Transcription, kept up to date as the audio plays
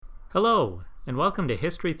Hello, and welcome to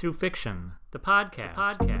History Through Fiction, the podcast.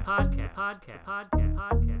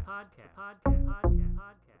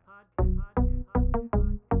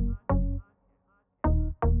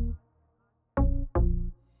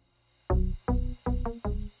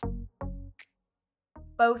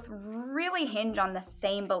 Both really hinge on the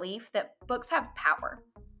same belief that books have power.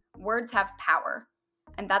 Words have power,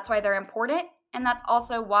 and that's why they're important, and that's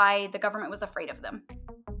also why the government was afraid of them.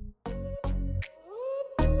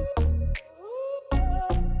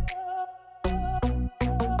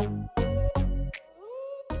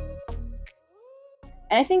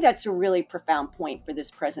 And I think that's a really profound point for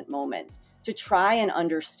this present moment, to try and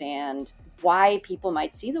understand why people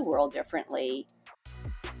might see the world differently.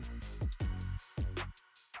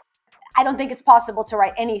 I don't think it's possible to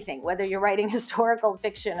write anything, whether you're writing historical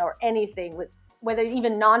fiction or anything, whether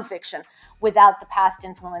even nonfiction, without the past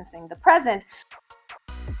influencing the present.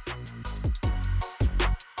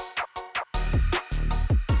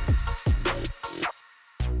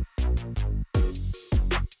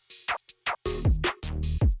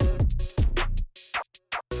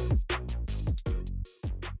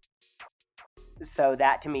 So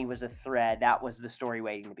that to me was a thread. That was the story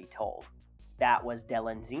waiting to be told. That was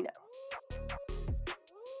Dell'Enzino.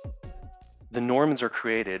 The Normans are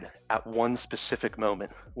created at one specific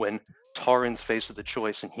moment when Taran's faced with a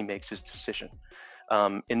choice and he makes his decision.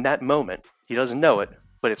 In that moment, he doesn't know it,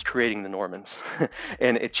 but it's creating the Normans,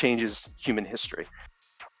 and it changes human history.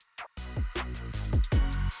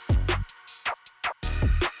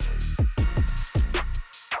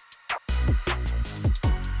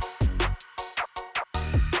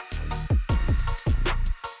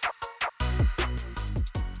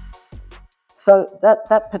 So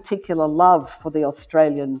that particular love for the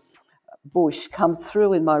Australian bush comes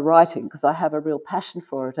through in my writing because I have a real passion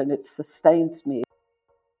for it and it sustains me.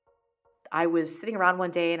 I was sitting around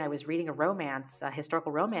one day and I was reading a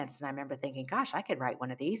historical romance, and I remember thinking, gosh, I could write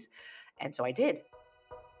one of these. And so I did.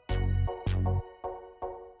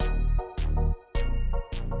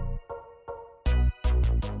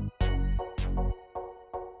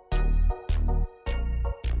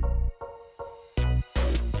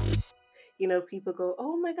 You know, people go,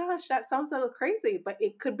 oh my gosh, that sounds a little crazy, but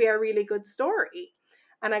it could be a really good story.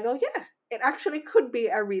 And I go, yeah, it actually could be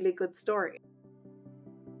a really good story.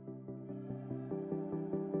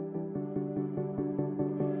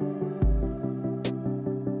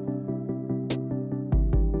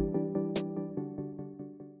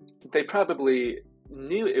 They probably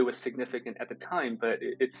knew it was significant at the time, but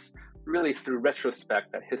it's really through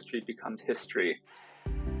retrospect that history becomes history.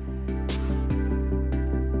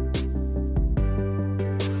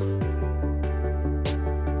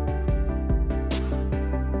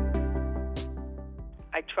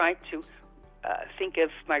 I try to think of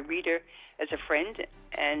my reader as a friend,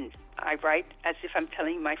 and I write as if I'm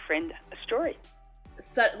telling my friend a story.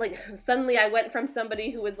 So, suddenly I went from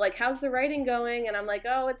somebody who was like, how's the writing going? And I'm like,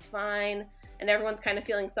 oh, it's fine. And everyone's kind of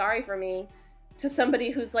feeling sorry for me, to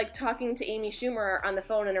somebody who's like talking to Amy Schumer on the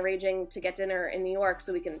phone and arranging to get dinner in New York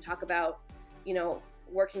so we can talk about,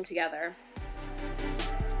 working together.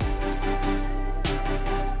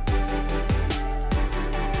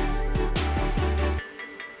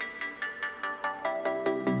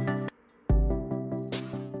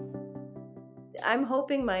 I'm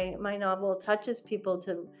hoping my novel touches people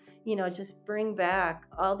to, just bring back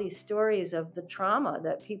all these stories of the trauma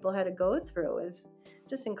that people had to go through. Is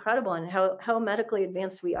just incredible, and how medically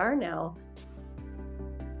advanced we are now.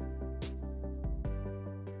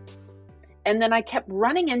 And then I kept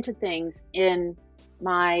running into things in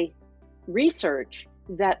my research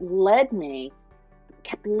that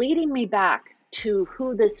kept leading me back to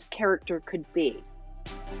who this character could be.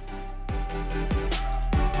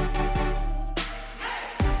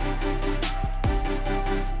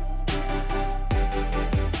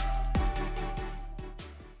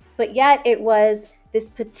 But yet it was this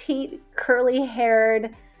petite,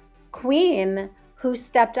 curly-haired queen who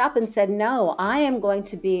stepped up and said, no, I am going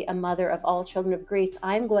to be a mother of all children of Greece.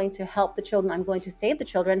 I'm going to help the children. I'm going to save the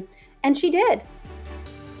children. And she did.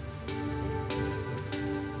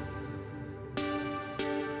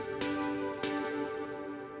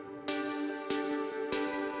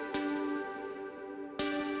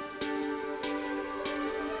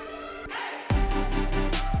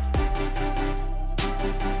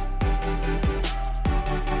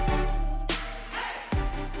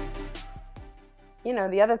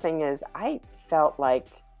 The other thing is I felt like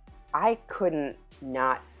I couldn't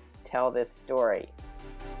not tell this story.